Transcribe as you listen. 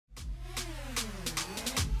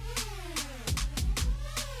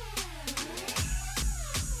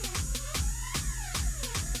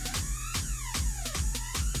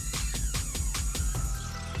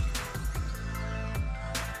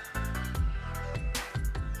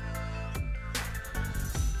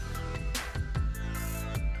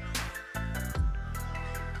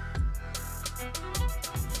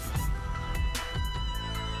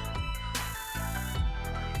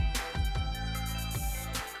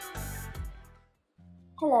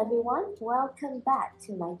Hello everyone, welcome back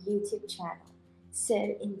to my YouTube channel. So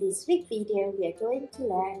in this week video, we are going to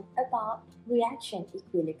learn about reaction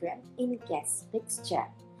equilibrium in gas mixture.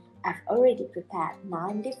 I've already prepared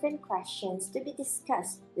 9 different questions to be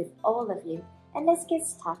discussed with all of you, and let's get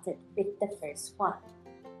started with the first one.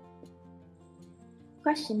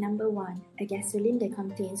 Question number 1. A gas cylinder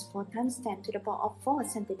contains 4 times 10 to the power of 4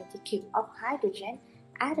 cm³ of hydrogen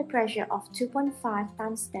at a pressure of 2.5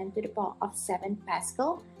 times 10 to the power of 7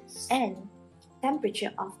 Pascal and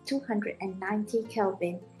temperature of 290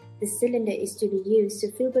 Kelvin. The cylinder is to be used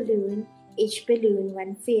to fill balloon. Each balloon,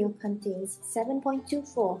 when filled, contains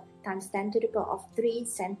 7.24 times 10 to the power of 3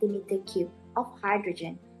 cm³ of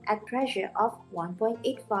hydrogen at pressure of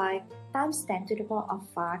 1.85 times 10 to the power of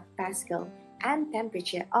 5 Pascal and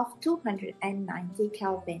temperature of 290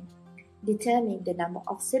 Kelvin. Determine the number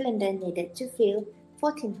of cylinders needed to fill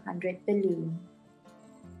 1400 balloon.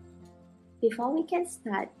 Before we can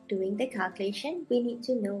start doing the calculation, we need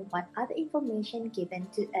to know what are the information given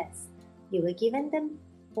to us. You were given the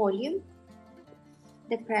volume,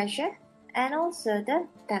 the pressure, and also the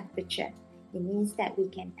temperature. It means that we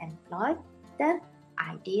can employ the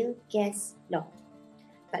ideal gas law.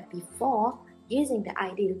 But before using the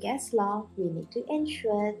ideal gas law, we need to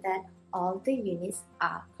ensure that all the units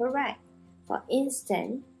are correct. For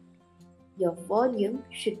instance, your volume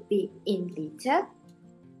should be in liter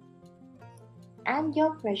and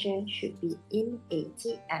your pressure should be in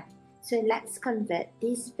atm. So let's convert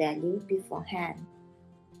this value beforehand.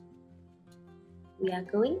 We are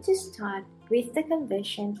going to start with the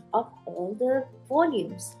conversion of all the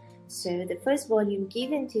volumes. So the first volume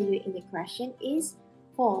given to you in the question is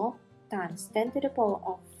 4 times 10 to the power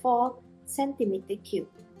of 4 cm³.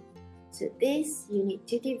 So this you need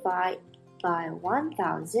to divide by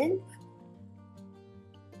 1000.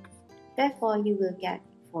 Therefore, you will get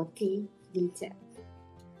 40 liter.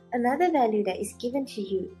 Another value that is given to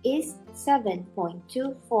you is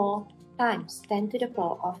 7.24 times 10 to the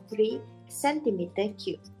power of 3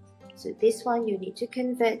 cm³. So this one you need to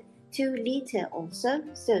convert to liter also.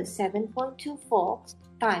 So 7.24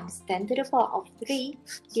 times 10 to the power of 3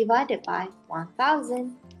 divided by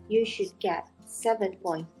 1000, you should get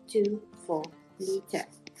 7.24 liter.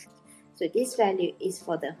 So this value is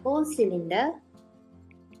for the whole cylinder,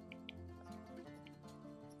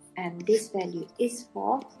 and this value is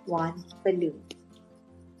for one balloon.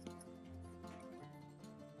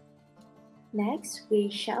 Next, we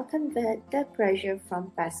shall convert the pressure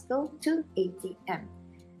from Pascal to atm.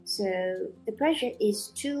 So the pressure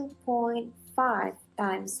is 2.5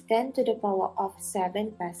 times 10 to the power of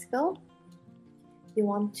 7 Pascal. You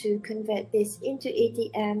want to convert this into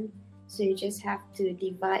atm, so you just have to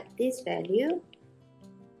divide this value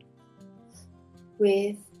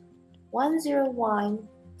with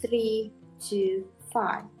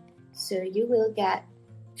 101,325. So you will get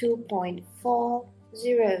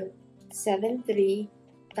 2.4073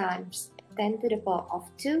 times 10 to the power of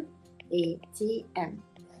 2 atm.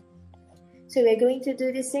 So we're going to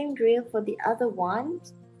do the same drill for the other one.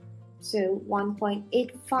 So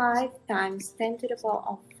 1.85 times 10 to the power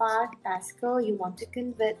of 5 Pascal, you want to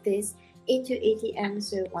convert this into atm.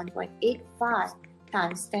 So 1.85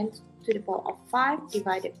 times 10 to the power of 5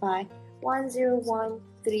 divided by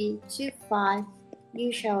 101,325,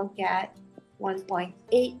 you shall get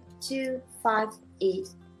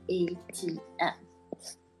 1.8258 atm.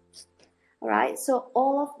 Alright, so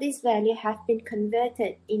all of these values have been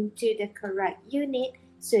converted into the correct unit,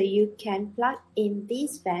 so you can plug in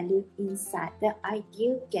this value inside the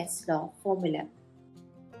ideal gas law formula.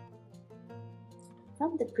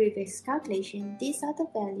 From the previous calculation, these are the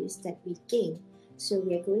values that we gained. So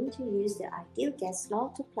we are going to use the ideal gas law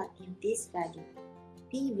to plug in this value.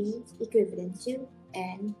 PV equivalent to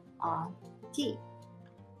nRT.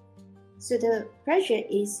 So the pressure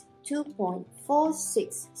is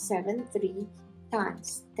 2.4673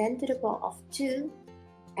 times 10 to the power of 2,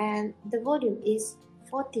 and the volume is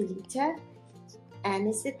 40 liter, and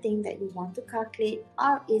is the thing that you want to calculate.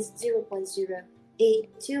 R is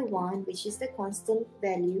 0.0821, which is the constant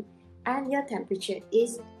value, and your temperature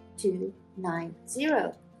is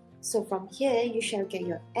 290. So from here you shall get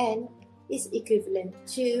your N is equivalent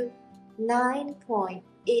to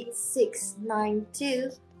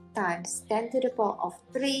 9.8692 times 10 to the power of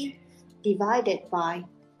 3 divided by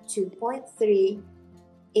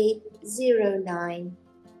 2.3809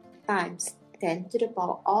 times 10 to the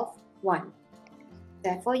power of 1.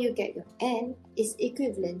 Therefore, you get your N is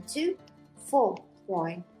equivalent to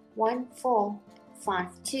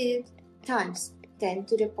 4.1452 times 10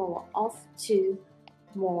 to the power of 2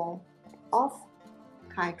 mole of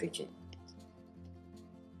hydrogen.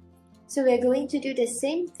 So we're going to do the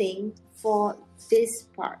same thing for this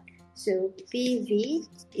part. So PV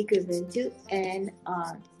equivalent to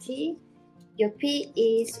nRT. Your P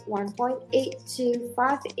is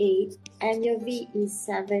 1.8258 and your V is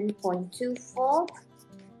 7.24.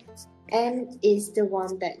 N is the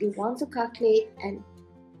one that you want to calculate and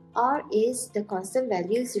R is the constant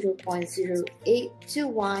value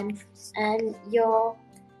 0.0821 and your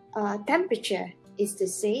temperature is the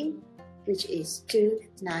same, which is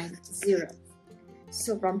 290.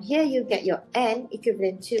 So from here you get your N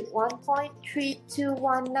equivalent to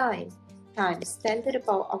 1.3219 times 10 to the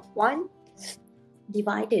power of 1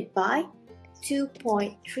 divided by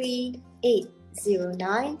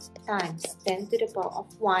 2.3809 times 10 to the power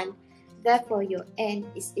of 1. Therefore, your N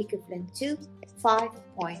is equivalent to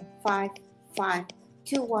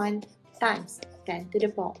 5.5521 times 10 to the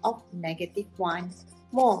power of -1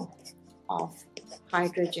 mole of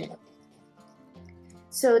hydrogen.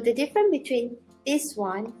 So the difference between this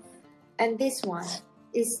one and this one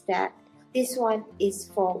is that this one is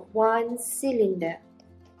for one cylinder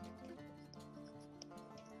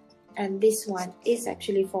and this one is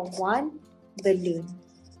actually for one balloon.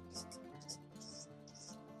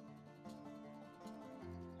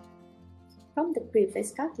 From the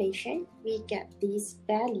previous calculation, we get these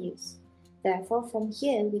values. Therefore, from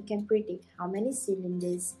here, we can predict how many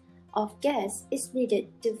cylinders of gas is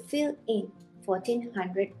needed to fill in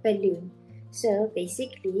 1400 balloon. So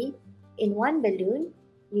basically, in one balloon,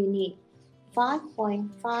 you need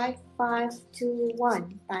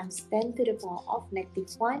 5.5521 times 10 to the power of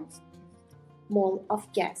 -1 mole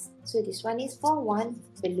of gas. So this one is for one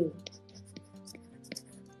balloon.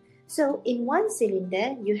 So in one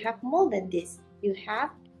cylinder, you have more than this. You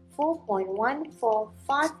have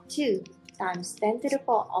 4.1452 times 10 to the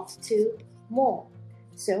power of 2 mole.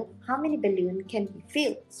 So how many balloons can be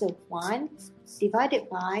filled? So 1 divided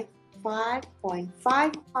by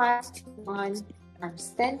 5.5521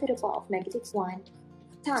 times 10 to the power of -1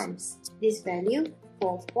 times this value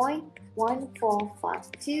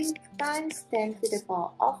 4.1452 times 10 to the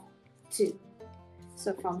power of 2.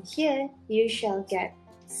 So from here, you shall get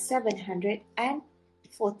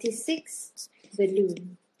 746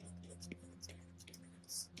 balloon.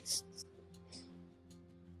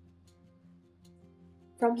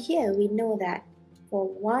 From here, we know that for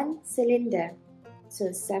one cylinder,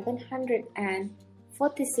 so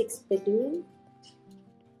 746 balloon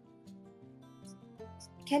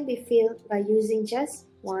can be filled by using just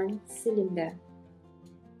one cylinder.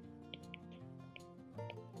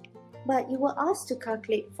 But you were asked to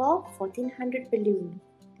calculate for 1400 balloon.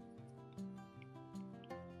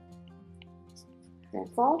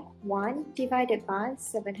 Therefore, 1 divided by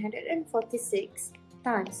 746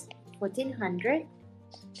 times 1400.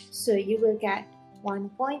 So you will get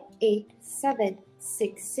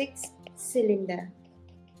 1.8766 cylinder,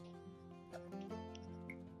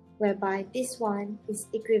 whereby this one is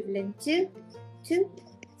equivalent to 2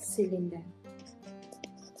 cylinder.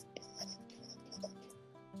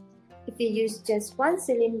 If you use just one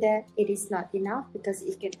cylinder, it is not enough because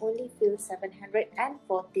it can only fill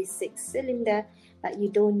 746 cylinder, but you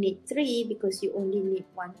don't need 3 because you only need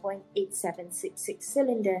 1.8766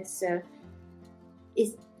 cylinder. So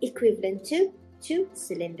it's equivalent to 2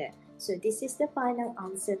 cylinder. So this is the final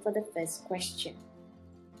answer for the first question.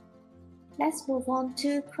 Let's move on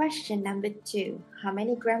to question number 2. How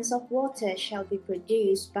many grams of water shall be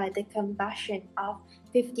produced by the combustion of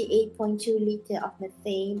 58.2 liters of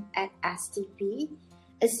methane at STP?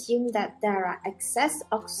 Assume that there are excess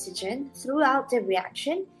oxygen throughout the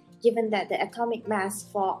reaction, given that the atomic mass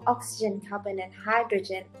for oxygen, carbon, and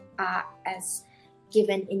hydrogen are as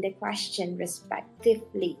given in the question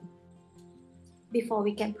respectively. Before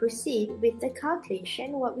we can proceed with the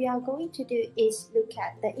calculation, what we are going to do is look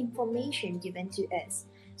at the information given to us.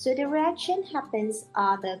 So the reaction happens,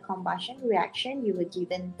 the combustion reaction, you were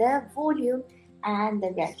given the volume and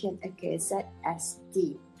the reaction occurs at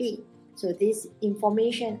STP. So these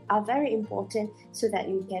information are very important so that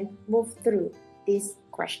you can move through this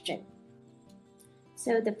question.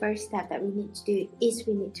 So the first step that we need to do is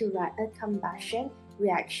we need to write a combustion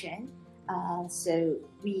reaction. So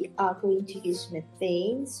we are going to use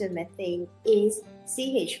methane. So methane is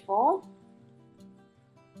CH4.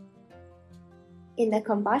 In the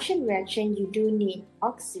combustion reaction, you do need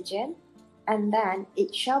oxygen, and then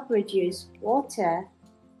it shall produce water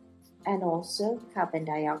and also carbon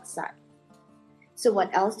dioxide. So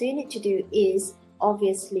what else do you need to do is,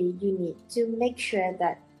 obviously, you need to make sure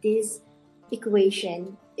that this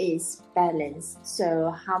equation is balanced.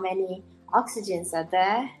 So how many oxygens are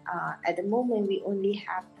there? At the moment, we only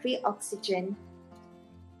have 3 oxygen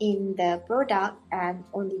in the product and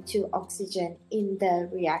only 2 oxygen in the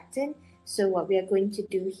reactant. So what we are going to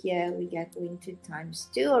do here, we are going to times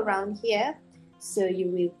 2 around here. So you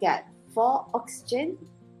will get 4 oxygen.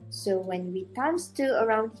 So when we times 2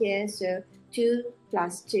 around here, so 2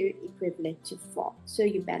 plus 2 equivalent to 4. So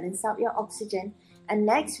you balance out your oxygen. And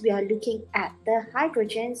next we are looking at the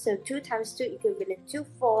hydrogen. So 2 times 2 equivalent to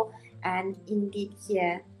 4. And indeed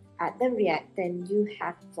here at the reactant you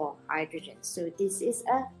have 4 hydrogen. So this is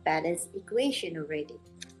a balanced equation already.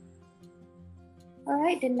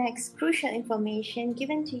 Alright, the next crucial information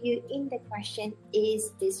given to you in the question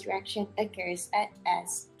is this reaction occurs at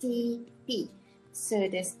STP. So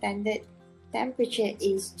the standard temperature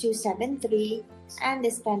is 273 and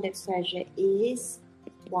the standard pressure is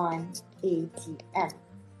 1 atm.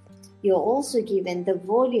 You're also given the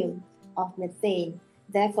volume of methane.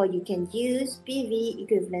 Therefore, you can use PV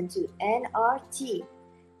equivalent to nRT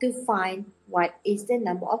to find what is the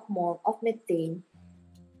number of mole of methane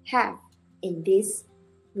have in this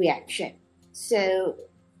reaction. So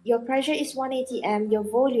your pressure is 1 atm, your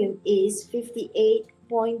volume is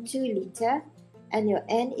 58.2 liter, and your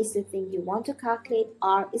N is the thing you want to calculate.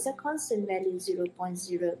 R is a constant value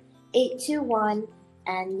 0.0821,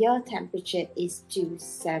 and your temperature is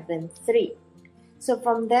 273. So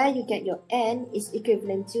from there you get your N is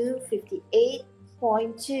equivalent to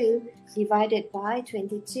 58.2 divided by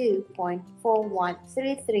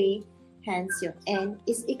 22.4133. Hence your N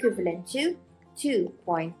is equivalent to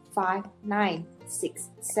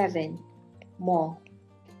 2.5967 mole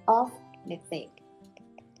of methane.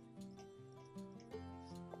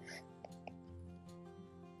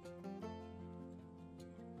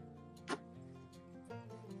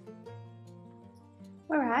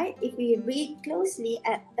 Alright, if we read closely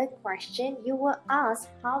at the question, you will ask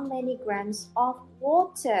how many grams of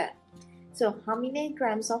water. So how many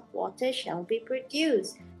grams of water shall be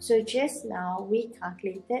produced? So just now we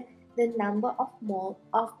calculated the number of mole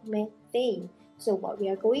of methane. So what we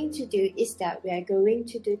are going to do is that we are going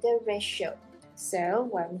to do the ratio. So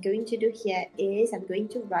what I'm going to do here is I'm going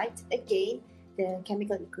to write again the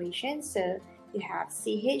chemical equation. So you have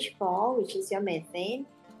CH4, which is your methane.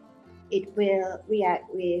 It will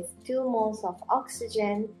react with 2 moles of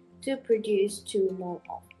oxygen to produce 2 moles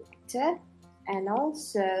of water and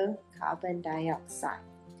also carbon dioxide.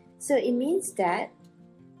 So it means that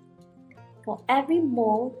for every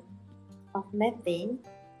mole of methane,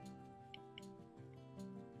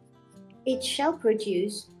 it shall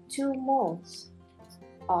produce 2 moles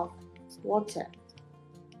of water.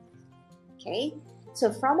 Okay,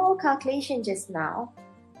 so from our calculation just now,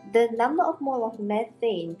 the number of mole of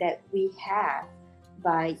methane that we have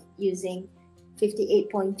by using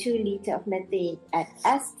 58.2 liter of methane at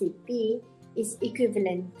STP is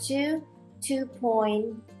equivalent to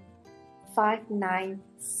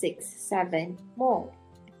 2.5967 mole.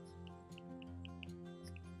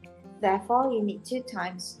 Therefore, you need 2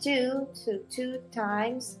 times 2, so 2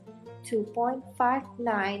 times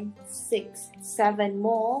 2.5967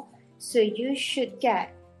 mole. So you should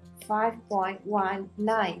get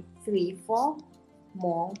 5.1934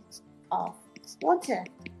 mole of water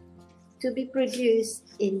to be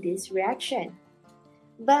produced in this reaction.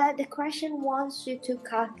 But the question wants you to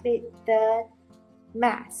calculate the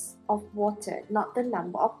mass of water, not the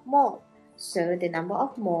number of mole. So the number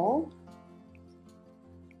of mole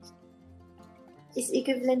is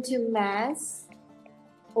equivalent to mass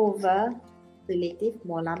over relative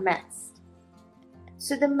molar mass.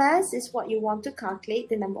 So the mass is what you want to calculate.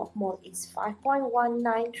 The number of mole is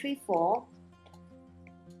 5.1934,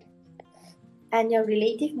 and your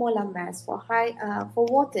relative molar mass for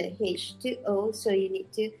water H2O. So you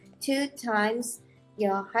need to 2 times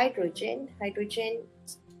your hydrogen. Hydrogen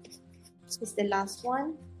is the last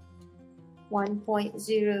one,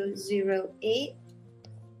 1.008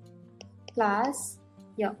 plus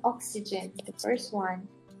your oxygen. The first one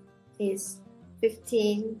is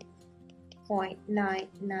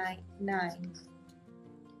 15.999.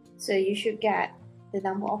 So you should get the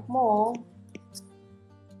number of mole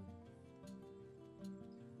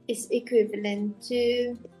is equivalent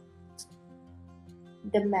to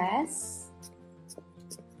the mass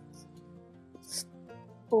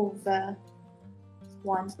over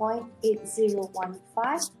 1.8015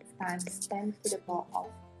 times 10 to the power of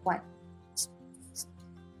 1.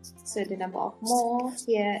 So the number of mole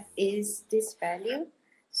here is this value.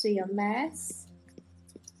 So your mass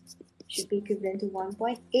should be equivalent to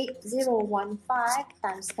 1.8015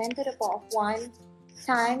 times 10 to the power of 1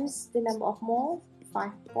 times the number of mole,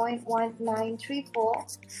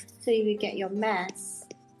 5.1934. So you will get your mass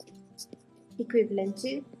equivalent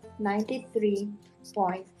to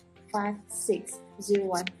 93.560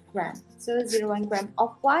 0.01 gram. So 0.1 gram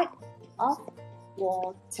of what? Of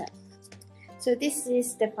water. So this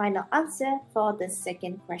is the final answer for the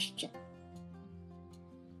second question.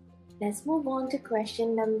 Let's move on to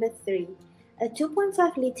question number 3. A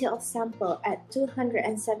 2.5 liter of sample at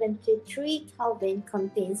 273 Kelvin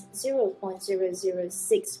contains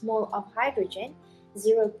 0.006 mole of hydrogen,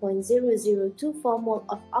 0.0024 mole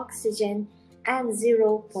of oxygen, and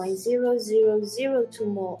 0.0002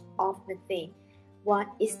 mole of methane. What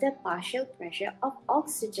is the partial pressure of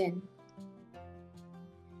oxygen?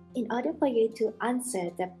 In order for you to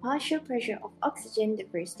answer the partial pressure of oxygen, the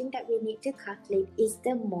first thing that we need to calculate is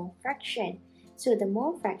the mole fraction. So the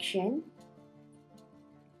mole fraction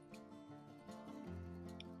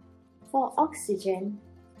for oxygen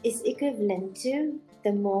is equivalent to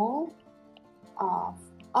the mole of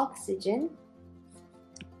oxygen,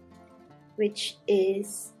 which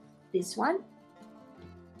is this one,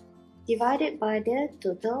 divided by the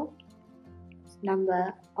total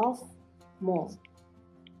number of mole.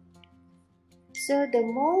 So the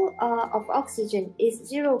mole of oxygen is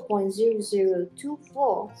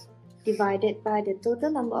 0.0024 divided by the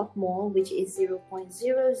total number of mole, which is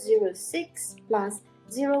 0.006 plus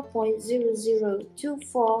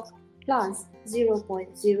 0.0024 plus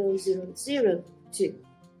 0.0002.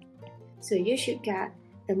 So you should get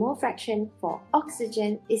the mole fraction for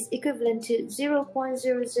oxygen is equivalent to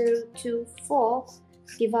 0.0024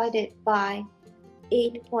 divided by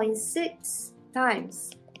 8.6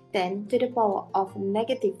 times 10 to the power of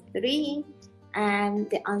negative 3, and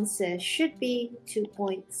the answer should be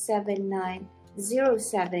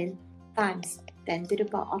 2.7907 times 10 to the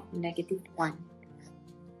power of negative 1.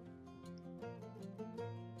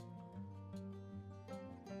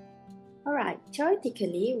 Alright,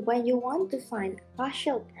 theoretically, when you want to find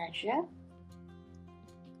partial pressure,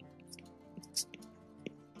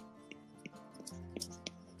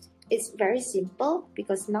 it's very simple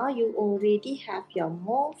because now you already have your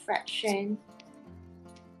mole fraction.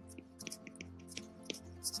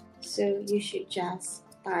 So you should just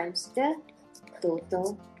times the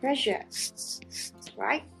total pressure,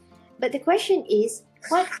 right? But the question is,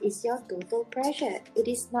 what is your total pressure? It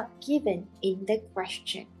is not given in the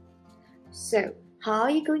question. So how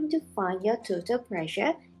are you going to find your total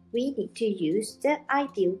pressure? We need to use the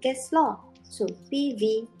ideal gas law. So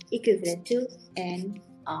PV equivalent to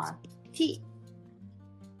nRT.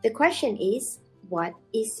 The question is, what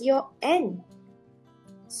is your N?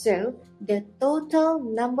 So the total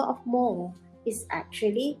number of mole is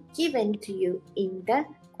actually given to you in the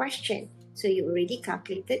question. So you already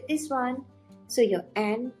calculated this one. So your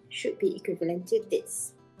N should be equivalent to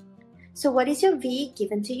this. So what is your V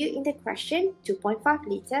given to you in the question? 2.5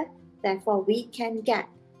 liter. Therefore, we can get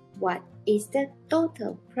what is the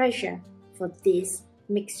total pressure for this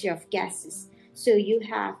mixture of gases. So you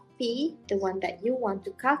have P, the one that you want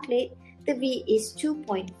to calculate. The V is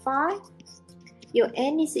 2.5. Your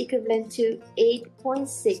N is equivalent to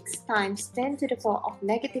 8.6 times 10 to the power of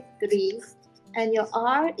negative 3. And your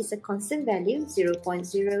R is a constant value,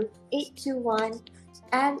 0.0821.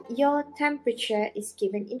 And your temperature is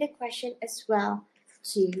given in the question as well,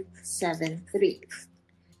 273.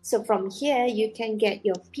 So from here, you can get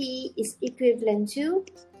your P is equivalent to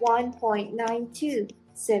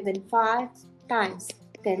 1.9275 times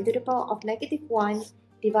 10 to the power of negative 1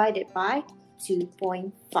 divided by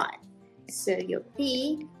 2.5. So your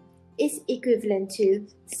P is equivalent to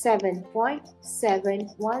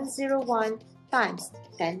 7.7101 times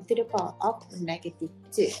 10 to the power of negative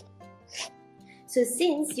 2. So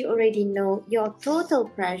since you already know your total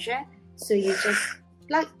pressure, so you just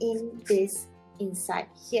plug in this inside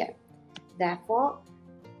here. Therefore,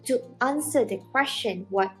 to answer the question,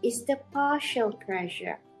 what is the partial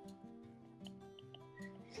pressure?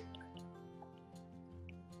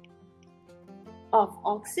 Of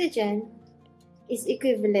oxygen is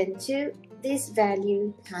equivalent to this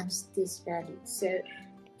value times this value. So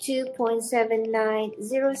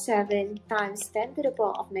 2.7907 times 10 to the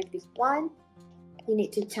power of negative 1. You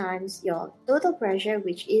need to times your total pressure,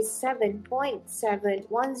 which is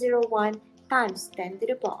 7.7101 times 10 to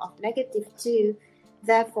the power of negative 2.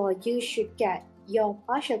 Therefore, you should get your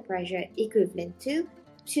partial pressure equivalent to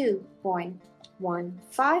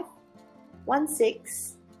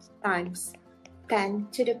 2.1516 times 10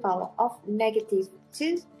 to the power of negative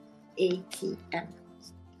 2 atm.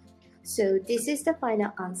 So this is the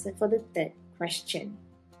final answer for the third question.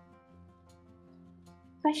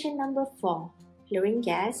 Question number 4. Fluorine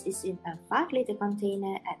gas is in a 5 liter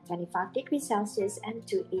container at 25 degrees Celsius and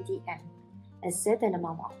 2 atm. A certain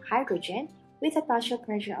amount of hydrogen with a partial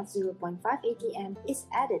pressure of 0.5 atm is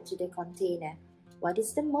added to the container. What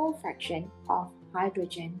is the mole fraction of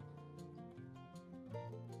hydrogen.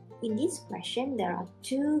 In this question, there are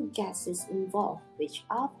two gases involved, which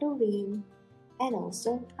are fluorine and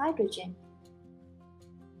also hydrogen.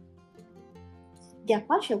 Their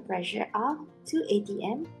partial pressure are 2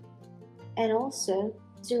 atm and also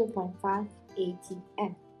 0.5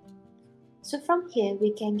 atm. So from here,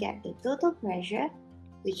 we can get the total pressure,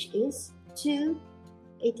 which is 2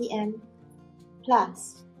 atm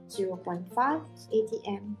plus 0.5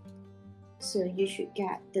 atm. So you should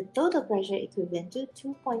get the total pressure equivalent to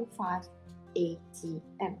 2.5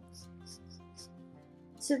 atm.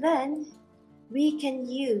 So then we can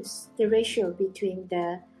use the ratio between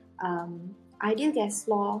the ideal gas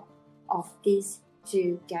law of these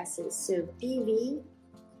two gases. So PV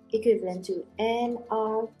equivalent to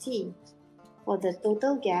nRT for the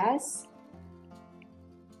total gas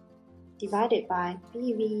divided by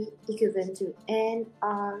PV equivalent to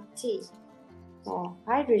nRT for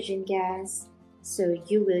hydrogen gas. So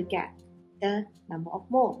you will get the number of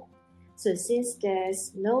mole. So since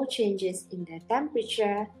there's no changes in the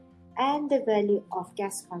temperature and the value of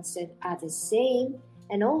gas constant are the same,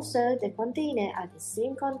 and also the container are the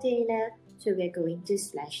same container, so we are going to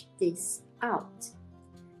slash this out.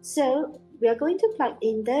 So we are going to plug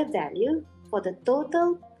in the value for the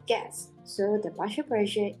total gas. So the partial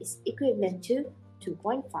pressure is equivalent to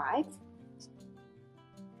 2.5,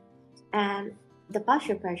 and the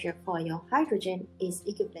partial pressure for your hydrogen is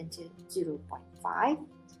equivalent to 0.5.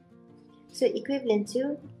 So equivalent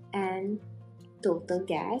to N total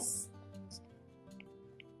gas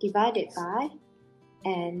divided by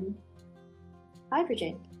N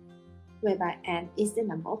hydrogen, whereby N is the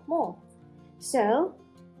number of mole. So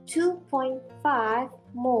 2.5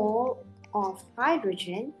 mole of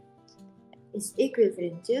hydrogen is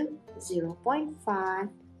equivalent to 0.5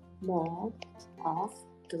 mole of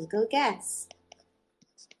total gas.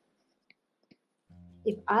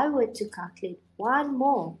 If I were to calculate 1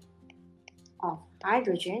 mole of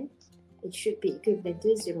hydrogen, it should be equivalent to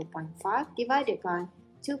 0.5 divided by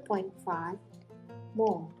 2.5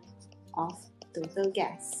 mole of total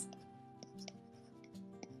gas.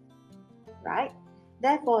 Right?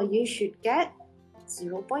 Therefore, you should get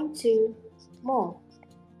 0.2 mole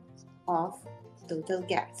of total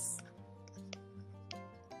gas.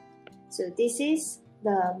 So this is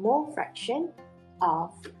the mole fraction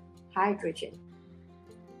of hydrogen.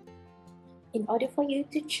 In order for you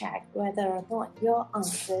to check whether or not your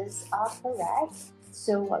answers are correct,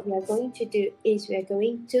 so what we are going to do is we are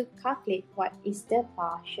going to calculate what is the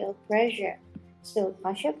partial pressure. So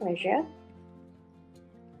partial pressure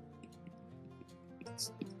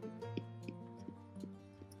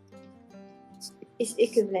is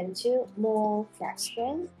equivalent to mole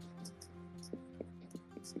fraction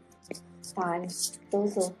times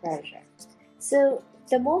total pressure. So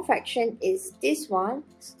the mole fraction is this one,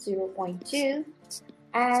 0.2,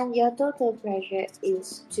 and your total pressure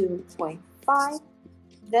is 2.5.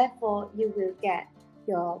 Therefore, you will get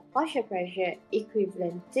your partial pressure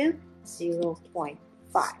equivalent to 0.5.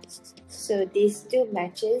 So these two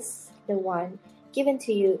matches the one given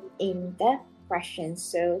to you in the question.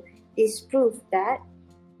 So this proves that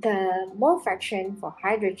the mole fraction for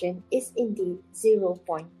hydrogen is indeed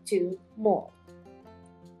 0.2 mole.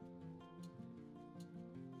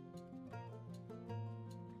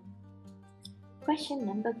 Question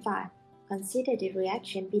number 5. Consider the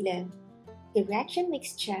reaction below. The reaction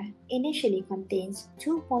mixture initially contains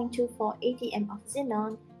 2.24 atm of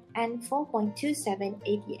xenon and 4.27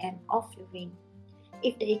 atm of fluorine.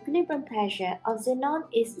 If the equilibrium pressure of xenon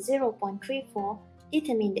is 0.34,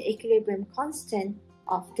 determine the equilibrium constant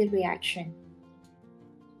of the reaction.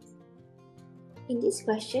 In this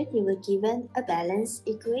question, you were given a balanced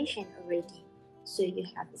equation already. So you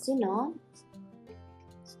have xenon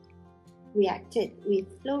reacted with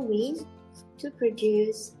fluorine to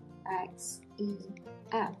produce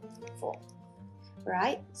XeF4.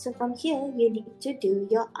 Right? So from here, you need to do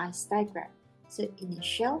your ice diagram. So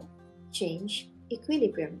initial, change,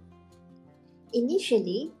 equilibrium.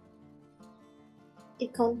 Initially,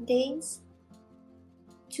 it contains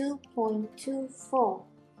 2.24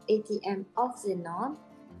 atm of xenon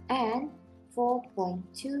and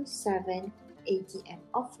 4.27 atm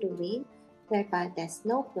of fluorine, whereby there's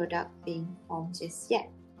no product being formed just yet.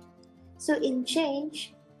 So in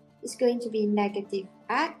change, it's going to be negative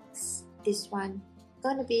x. This one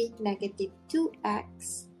going to be negative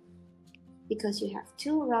 2x because you have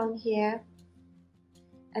 2 around here,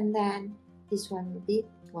 and then this one will be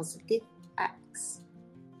positive x.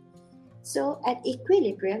 So at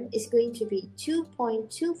equilibrium, it's going to be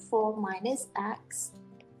 2.24 minus x,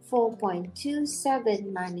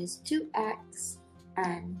 4.27 minus 2x,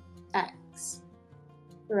 and x.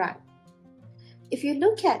 Right. If you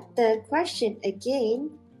look at the question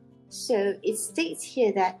again, so it states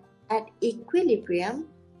here that at equilibrium,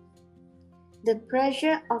 the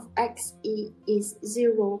pressure of Xe is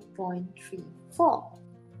 0.34.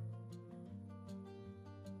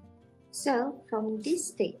 So from this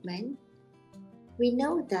statement, we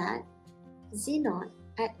know that Z0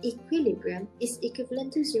 at equilibrium is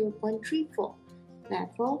equivalent to 0.34.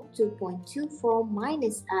 Therefore, 2.24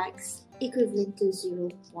 minus X equivalent to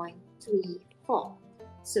 0.34.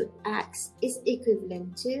 So X is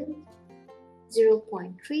equivalent to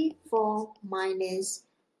 0.34 minus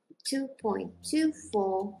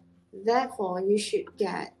 2.24. Therefore, you should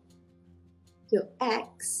get your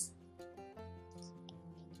X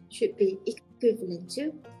should be equivalent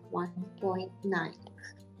to 1.9.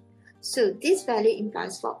 So this value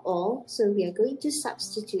implies for all, so we are going to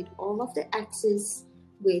substitute all of the x's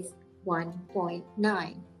with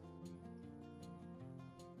 1.9.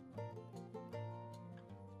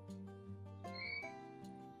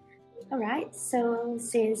 Alright, so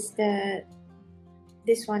since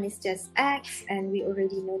this one is just x and we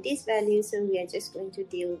already know this value, so we are just going to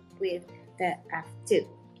deal with the F2.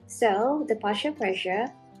 So the partial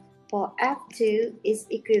pressure for F2 is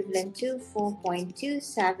equivalent to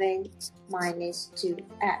 4.27 minus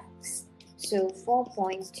 2x. So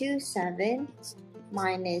 4.27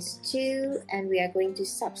 minus 2, and we are going to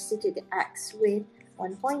substitute the x with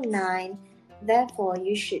 1.9. Therefore,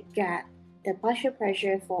 you should get the partial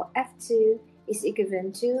pressure for F2 is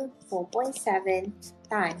equivalent to 4.7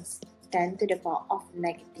 times 10 to the power of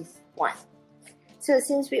negative 1. So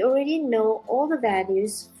since we already know all the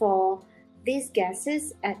values for these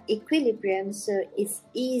gases at equilibrium, so it's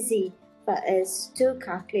easy for us to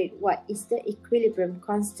calculate what is the equilibrium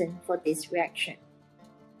constant for this reaction.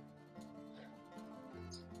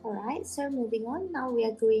 Alright, so moving on, now we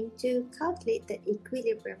are going to calculate the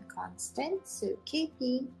equilibrium constant. So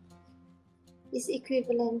Kp is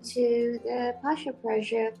equivalent to the partial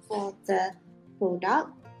pressure for the product,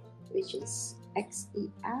 which is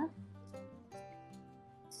XEF,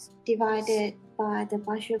 divided by the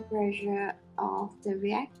partial pressure of the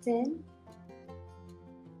reactant,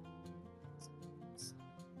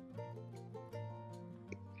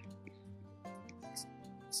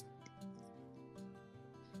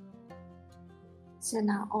 so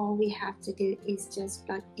now all we have to do is just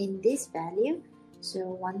plug in this value.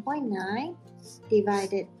 So 1.9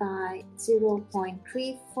 divided by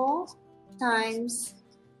 0.34 times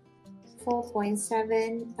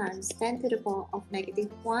 4.7 times 10 to the power of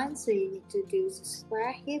negative 1. So you need to do the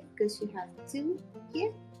square here because you have 2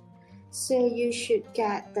 here. So you should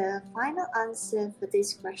get the final answer for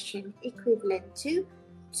this question equivalent to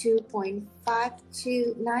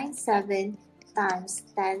 2.5297 times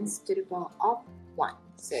 10 to the power of 1.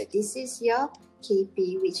 So this is your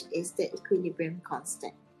Kp, which is the equilibrium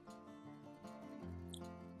constant.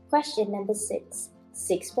 Question number 6.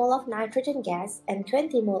 6 mole of nitrogen gas and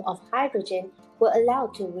 20 mole of hydrogen were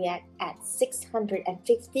allowed to react at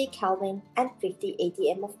 650 Kelvin and 50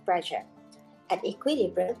 atm of pressure. At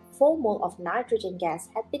equilibrium, 4 mole of nitrogen gas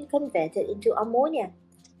had been converted into ammonia.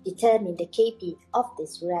 Determine the Kp of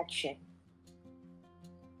this reaction.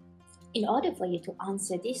 In order for you to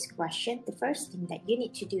answer this question, the first thing that you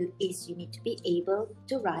need to do is you need to be able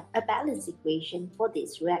to write a balance equation for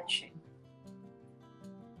this reaction.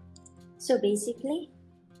 So basically,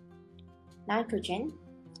 nitrogen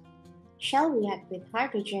shall react with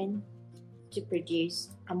hydrogen to produce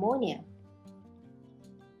ammonia,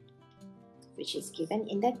 which is given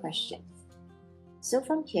in the question. So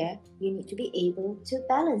from here, you need to be able to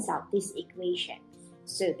balance out this equation.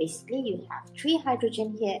 So basically, you have 3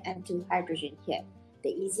 hydrogen here and 2 hydrogen here. The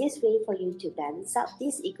easiest way for you to balance out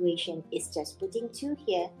this equation is just putting 2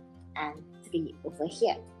 here and 3 over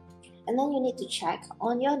here. And then you need to check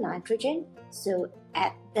on your nitrogen. So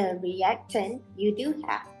at the reactant, you do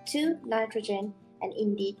have 2 nitrogen, and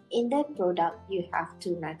indeed in the product, you have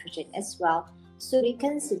 2 nitrogen as well. So we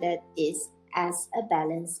consider this as a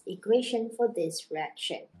balanced equation for this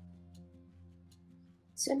reaction.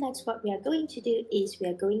 So next what we are going to do is we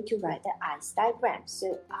are going to write the ICE diagram.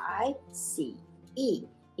 So ICE,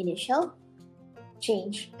 initial,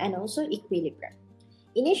 change, and also equilibrium.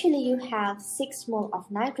 Initially you have 6 mole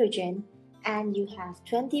of nitrogen and you have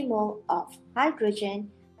 20 mole of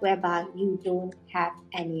hydrogen, whereby you don't have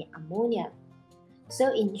any ammonia.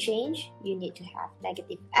 So in change, you need to have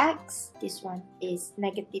negative x, this one is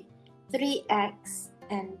negative 3x,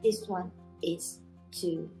 and this one is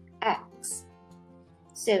 2x.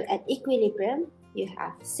 So at equilibrium, you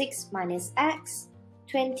have 6 minus x,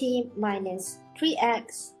 20 minus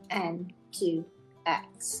 3x, and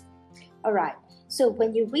 2x. Alright, So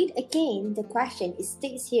when you read again the question, it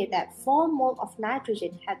states here that 4 mole of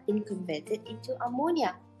nitrogen have been converted into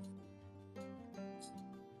ammonia.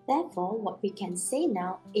 Therefore, what we can say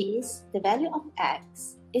now is the value of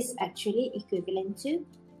X is actually equivalent to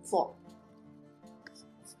 4.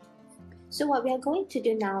 So what we are going to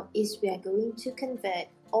do now is we are going to convert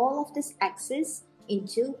all of these X's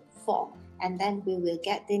into 4, and then we will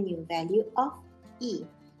get the new value of E.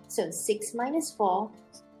 So 6 minus 4,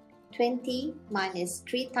 20 minus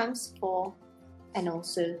 3 times 4, and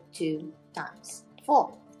also 2 times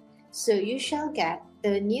 4. So you shall get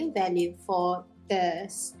the new value for the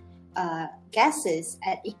gases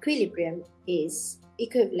at equilibrium is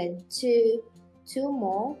equivalent to 2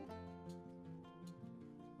 mole,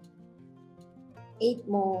 8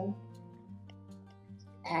 mole,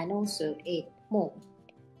 and also 8 mole.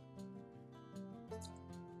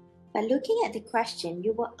 By looking at the question,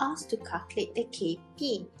 you were asked to calculate the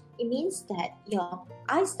Kp. It means that your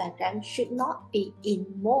ice diagram should not be in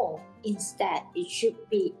mole. Instead, it should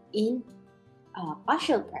be in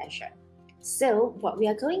partial pressure. So what we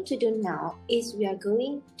are going to do now is we are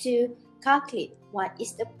going to calculate what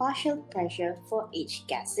is the partial pressure for each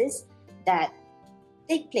gases that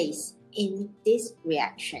take place in this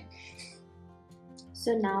reaction.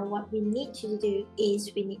 So now what we need to do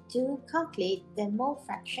is we need to calculate the mole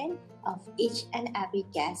fraction of each and every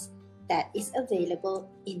gas that is available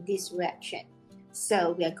in this reaction.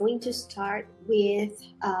 So we are going to start with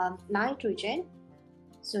nitrogen.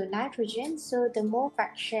 So nitrogen, so the mole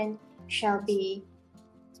fraction shall be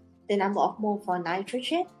the number of mole for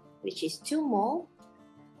nitrogen, which is 2 mole,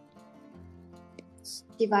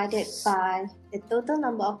 divided by the total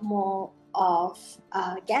number of mole of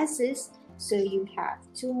gases. So you have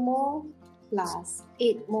 2 mole plus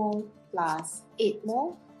 8 mole plus 8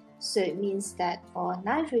 mole. So it means that for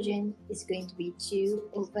nitrogen is going to be 2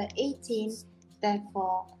 over 18.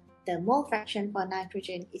 Therefore, the mole fraction for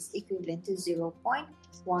nitrogen is equivalent to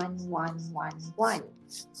 0.1111.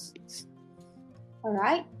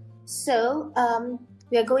 Alright, so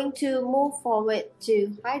we are going to move forward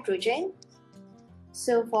to hydrogen.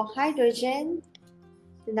 So for hydrogen,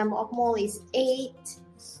 the number of mole is 8,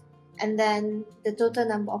 and then the total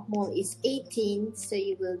number of mole is 18, so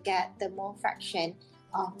you will get the mole fraction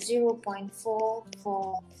of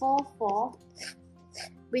 0.4444,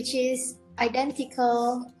 which is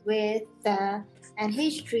identical with the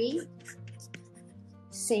NH3.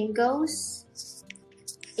 Same goes,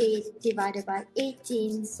 8 divided by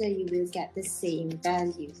 18, so you will get the same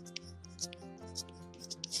value.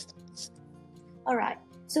 Alright,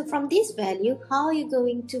 so from this value, how are you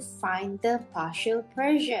going to find the partial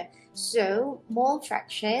pressure? So mole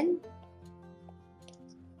fraction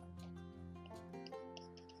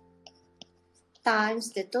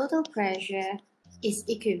times the total pressure is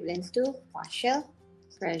equivalent to partial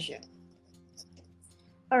pressure.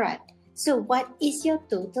 Alright, so what is your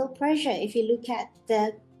total pressure? If you look at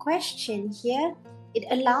the question here, it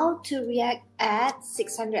allowed to react at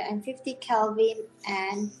 650 Kelvin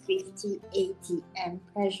and 50 atm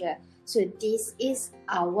pressure. So this is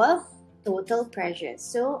our total pressure.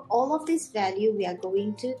 So all of this value we are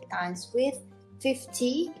going to times with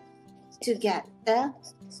 50 to get the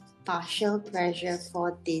partial pressure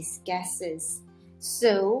for these gases.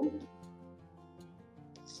 So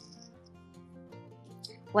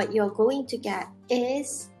what you're going to get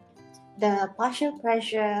is the partial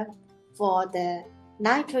pressure for the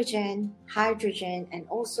nitrogen, hydrogen, and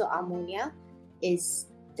also ammonia is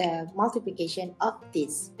the multiplication of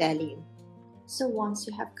this value. So once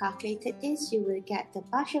you have calculated this, you will get the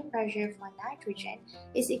partial pressure for nitrogen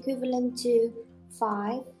is equivalent to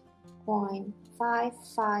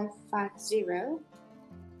 5.5550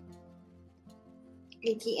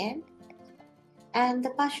 atm, and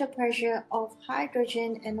the partial pressure of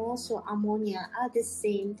hydrogen and also ammonia are the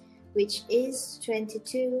same, which is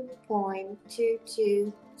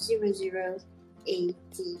 22.2200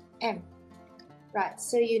 atm. Right,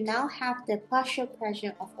 so you now have the partial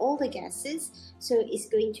pressure of all the gases, so it's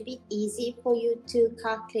going to be easy for you to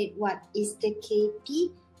calculate what is the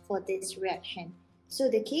Kp for this reaction. So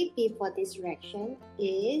the Kp for this reaction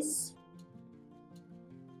is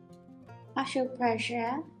partial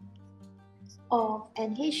pressure of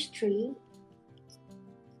NH3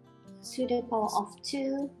 to the power of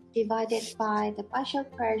 2 divided by the partial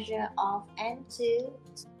pressure of N2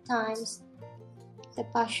 times the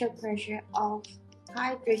partial pressure of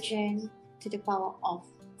hydrogen to the power of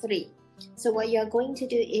 3. So what you're going to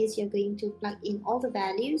do is you're going to plug in all the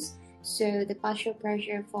values. So the partial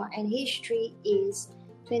pressure for NH3 is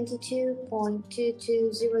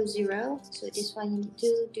 22.2200. So this one you need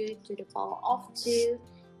to do to the power of 2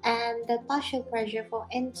 and the partial pressure for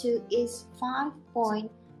N2 is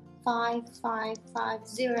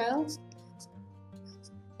 5.5550,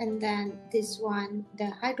 and then this one, the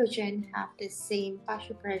hydrogen have the same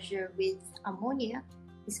partial pressure with ammonia,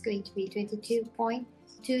 is going to be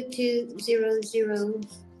 22.2200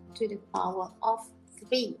 to the power of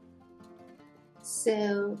 3.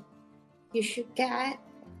 So you should get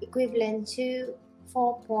equivalent to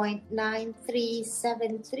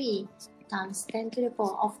 4.9373 times 10 to the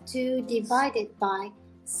power of 2 divided by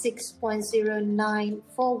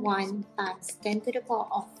 6.0941 times 10 to the power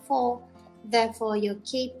of 4. Therefore, your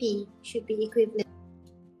Kp should be equivalent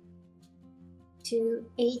to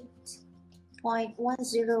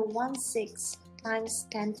 8.1016 times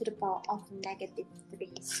 10 to the power of negative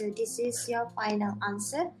 3. So this is your final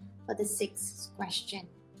answer for the 6th question.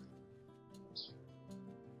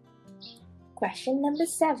 Question number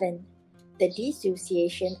 7. The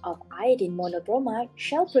dissociation of iodine monobromide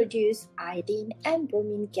shall produce iodine and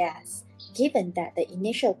bromine gas, given that the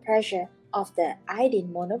initial pressure of the iodine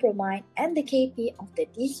monobromide and the Kp of the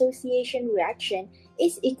dissociation reaction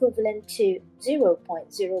is equivalent to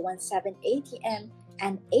 0.017 atm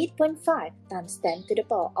and 8.5 times 10 to the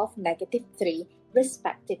power of negative 3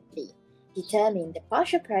 respectively. Determine the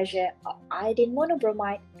partial pressure of iodine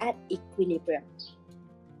monobromide at equilibrium.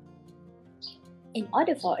 In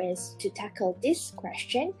order for us to tackle this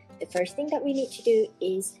question, the first thing that we need to do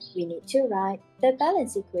is we need to write the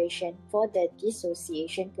balance equation for the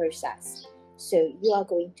dissociation process. So you are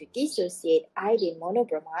going to dissociate iodine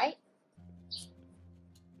monobromide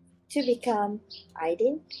to become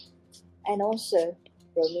iodine and also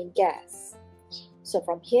bromine gas. So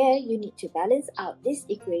from here, you need to balance out this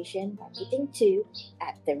equation by putting 2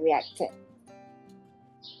 at the reactant.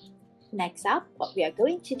 Next up, what we are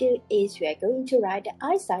going to do is we are going to write the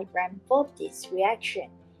ice diagram for this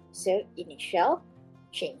reaction. So initial,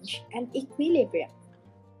 change, and equilibrium.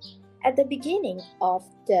 At the beginning of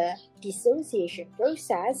the dissociation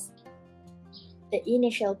process, the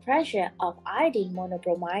initial pressure of iodine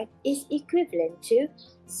monobromide is equivalent to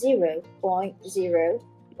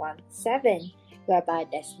 0.017, whereby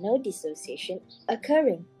there's no dissociation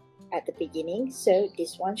occurring at the beginning, so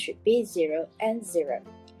this one should be 0 and 0.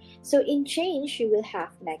 So in change, you will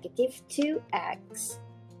have negative 2x.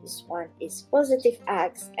 This one is positive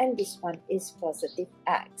x and this one is positive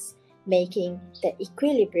x, making the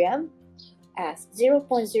equilibrium as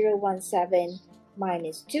 0.017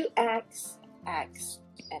 minus 2x, x,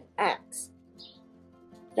 and x.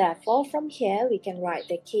 Therefore, from here, we can write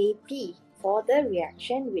the Kp for the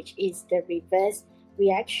reaction, which is the reverse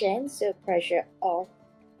reaction. So pressure of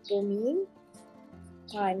bromine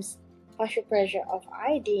times partial pressure of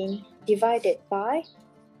iodine divided by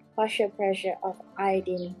partial pressure of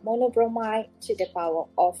iodine monobromide to the power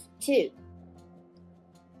of 2.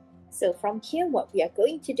 So from here, what we are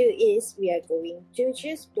going to do is we are going to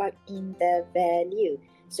just plug in the value.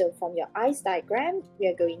 So from your ice diagram, we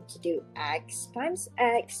are going to do x times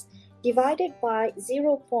x divided by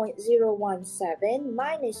 0.017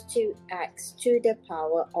 minus 2x to the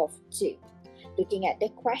power of 2. Looking at the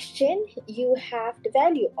question, you have the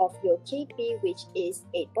value of your Kp, which is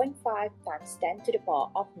 8.5 times 10 to the power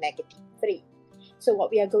of negative 3. So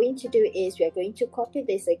what we are going to do is we are going to copy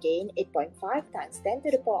this again. 8.5 times 10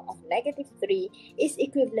 to the power of negative 3 is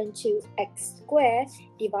equivalent to x squared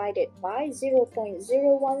divided by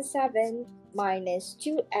 0.017 minus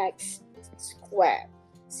 2x squared.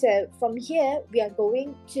 So from here, we are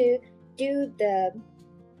going to do the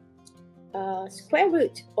square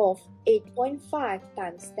root of 8.5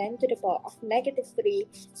 times 10 to the power of negative 3,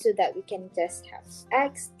 so that we can just have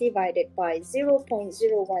x divided by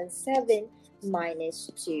 0.017 minus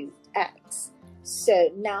 2x. So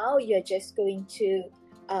now you're just going to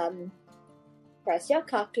press your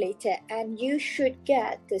calculator and you should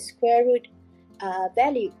get the square root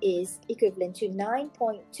value is equivalent to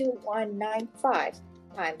 9.2195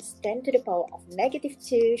 times 10 to the power of negative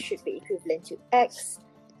 2 should be equivalent to x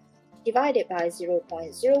divided by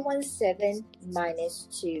 0.017 minus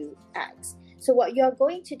 2x. So what you're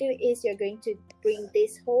going to do is you're going to bring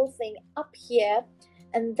this whole thing up here,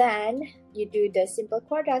 and then you do the simple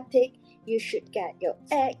quadratic. You should get your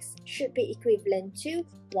x should be equivalent to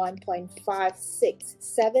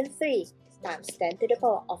 1.5673 times 10 to the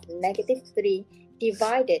power of negative 3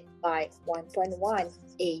 divided by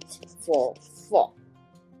 1.1844.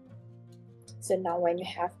 So now when you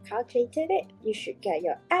have calculated it, you should get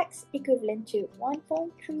your x equivalent to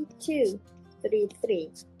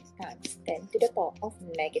 1.3233 times 10 to the power of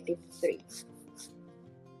negative 3.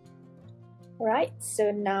 Alright,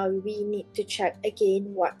 so now we need to check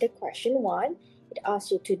again what the question wants. it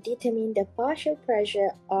asks you to determine the partial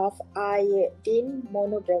pressure of iodine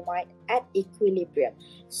monobromide at equilibrium.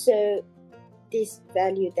 So this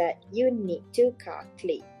value that you need to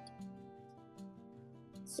calculate.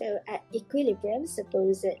 So at equilibrium,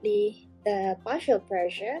 supposedly the partial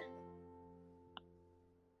pressure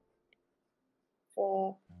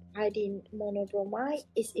for iodine monobromide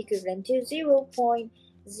is equivalent to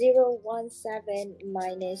 0.017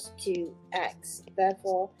 minus 2x.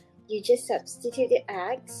 Therefore, you just substitute the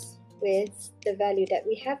x with the value that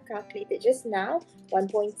we have calculated just now,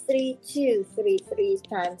 1.3233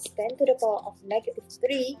 times 10 to the power of negative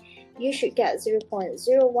 3. You should get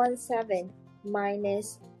 0.017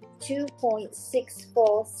 minus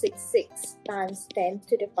 2.6466 times 10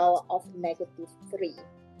 to the power of negative 3.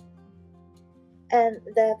 And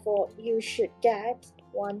therefore, you should get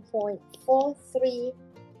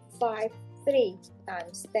 1.4353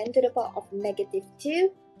 times 10 to the power of negative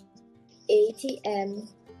 2 atm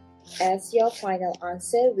as your final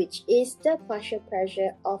answer, which is the partial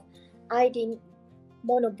pressure of iodine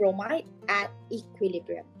monobromide at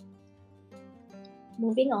equilibrium.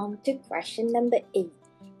 Moving on to question number 8.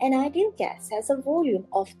 An ideal gas has a volume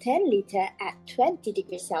of 10 liters at 20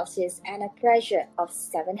 degrees Celsius and a pressure of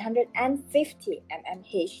 750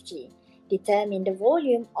 mmHg. Determine the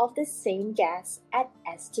volume of the same gas at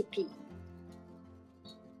STP.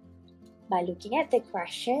 By looking at the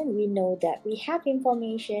question, we know that we have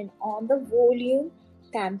information on the volume,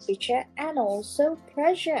 temperature, and also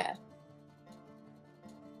pressure.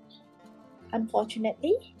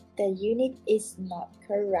 Unfortunately, the unit is not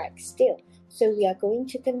correct still. So we are going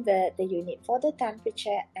to convert the unit for the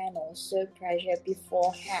temperature and also pressure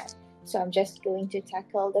beforehand. So I'm just going to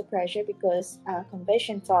tackle the pressure because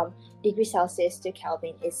conversion from degree Celsius to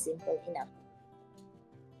Kelvin is simple enough.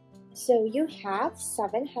 So you have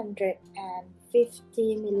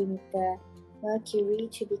 750 millimeter mercury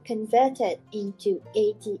to be converted into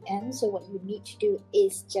atm. So what you need to do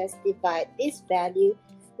is just divide this value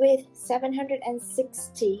with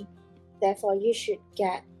 760. Therefore, you should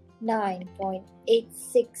get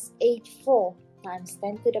 9.8684 times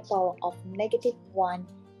 10 to the power of negative 1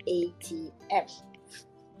 atm.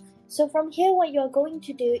 So from here, what you're going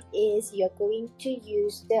to do is you're going to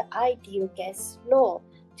use the ideal gas law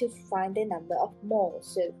to find the number of moles.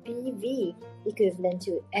 So PV equivalent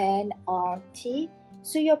to nRT.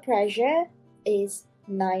 So your pressure is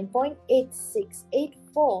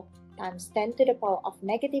 9.8684 times 10 to the power of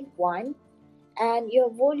negative 1. And your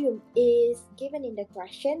volume is given in the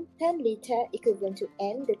question, 10 liter equivalent to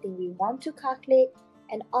N, the thing we want to calculate,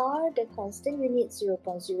 and R, the constant unit,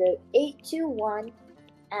 0.0821,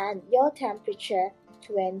 and your temperature,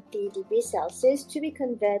 20 degrees Celsius, to be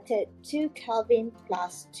converted to Kelvin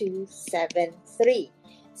plus 273.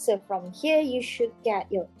 So from here, you should get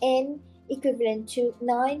your N equivalent to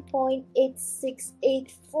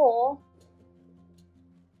 9.8684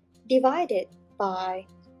 divided by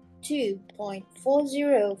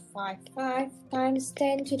 2.4055 times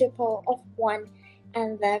 10 to the power of 1,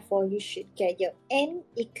 and therefore you should get your N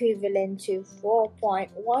equivalent to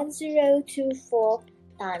 4.1024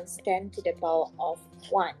 times 10 to the power of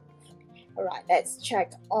 1. Alright, let's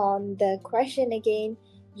check on the question again.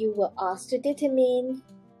 You were asked to determine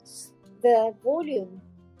the volume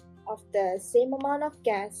of the same amount of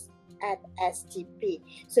gas at STP.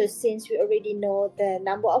 So since we already know the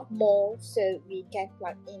number of moles, so we can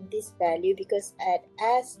plug in this value because at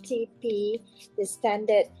STP, the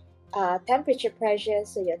standard temperature pressure,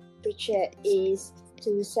 so your temperature is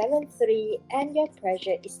 273 and your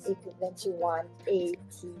pressure is equivalent to 1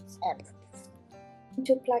 atm.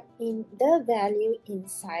 To plug in the value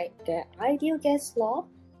inside the ideal gas law,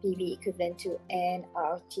 PV equivalent to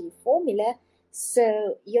nRT formula,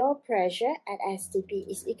 so your pressure at STP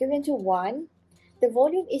is equivalent to 1. The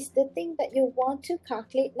volume is the thing that you want to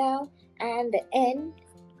calculate now, and the N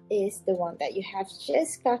is the one that you have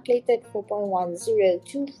just calculated,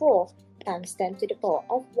 4.1024 times 10 to the power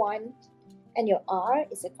of 1. And your R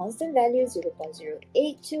is a constant value,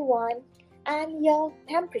 0.0821. And your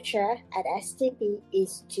temperature at STP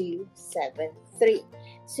is 273.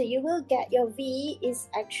 So you will get your V is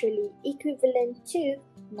actually equivalent to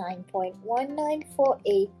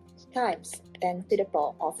 9.1948 times 10 to the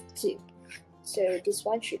power of 2. So this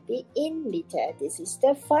one should be in liter. This is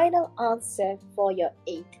the final answer for your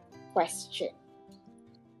 8th question.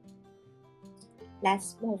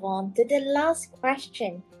 Let's move on to the last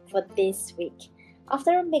question for this week.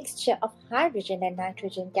 After a mixture of hydrogen and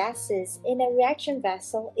nitrogen gases in a reaction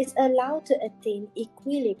vessel is allowed to attain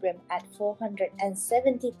equilibrium at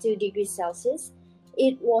 472 degrees Celsius,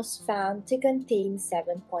 it was found to contain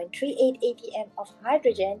 7.38 atm of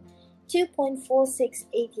hydrogen, 2.46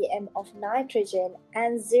 atm of nitrogen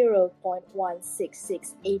and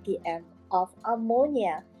 0.166 atm of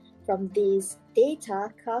ammonia. From these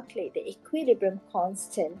data, calculate the equilibrium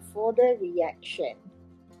constant for the reaction.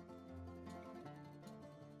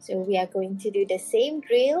 So we are going to do the same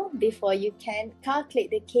drill. Before you can calculate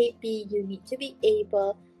the Kp, you need to be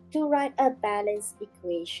able to write a balanced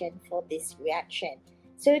equation for this reaction.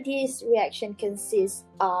 So this reaction consists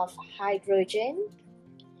of hydrogen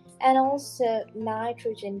and also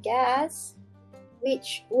nitrogen gas,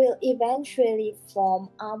 which will eventually form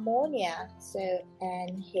ammonia, so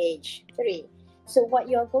NH3. So what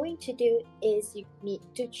you're going to do is you need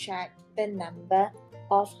to check the number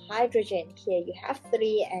of hydrogen. Here you have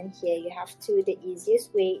 3 and here you have 2. The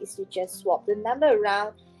easiest way is to just swap the number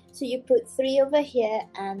around. So you put 3 over here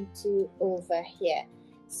and 2 over here.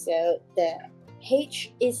 So the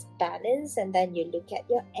H is balanced, and then you look at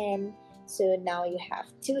your N. So now you have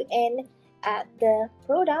 2N at the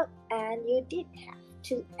product and you did have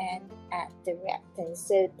 2N at the reactant.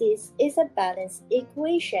 So this is a balanced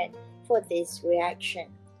equation for this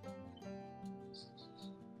reaction.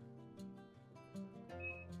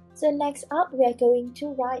 So next up, we are going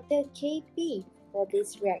to write the Kp for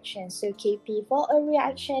this reaction. So Kp for a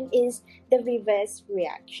reaction is the reverse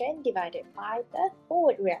reaction divided by the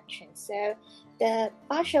forward reaction. So the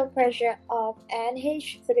partial pressure of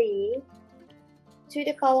NH3 to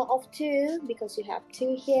the power of 2, because you have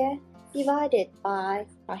 2 here, divided by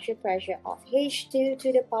partial pressure of H2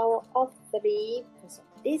 to the power of 3, because of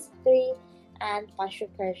this 3, and partial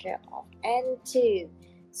pressure of N2.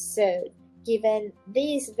 So given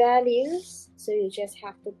these values, so you just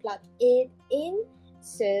have to plug it in.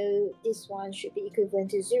 So this one should be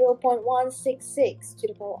equivalent to 0.166 to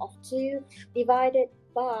the power of 2 divided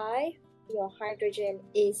by your hydrogen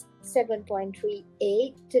is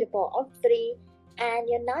 7.38 to the power of 3, and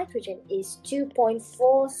your nitrogen is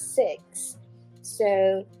 2.46.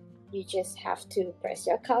 So you just have to press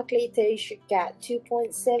your calculator. You should get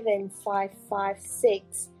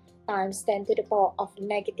 2.7556 times 10 to the power of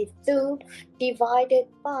 -2 divided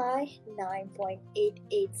by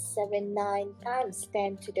 9.8879 times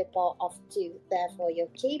 10 to the power of 2. Therefore, your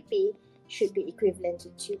Kp should be equivalent to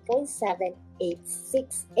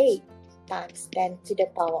 2.7868 times 10 to the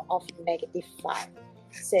power of -5.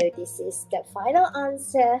 So this is the final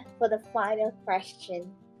answer for the final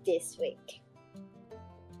question this week.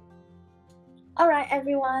 Alright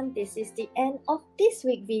everyone, this is the end of this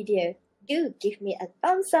week's video. Do give me a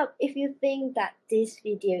thumbs up if you think that this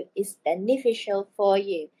video is beneficial for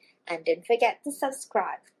you. And don't forget to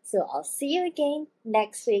subscribe. So I'll see you again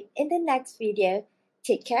next week in the next video.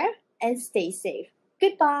 Take care and stay safe.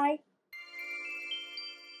 Goodbye.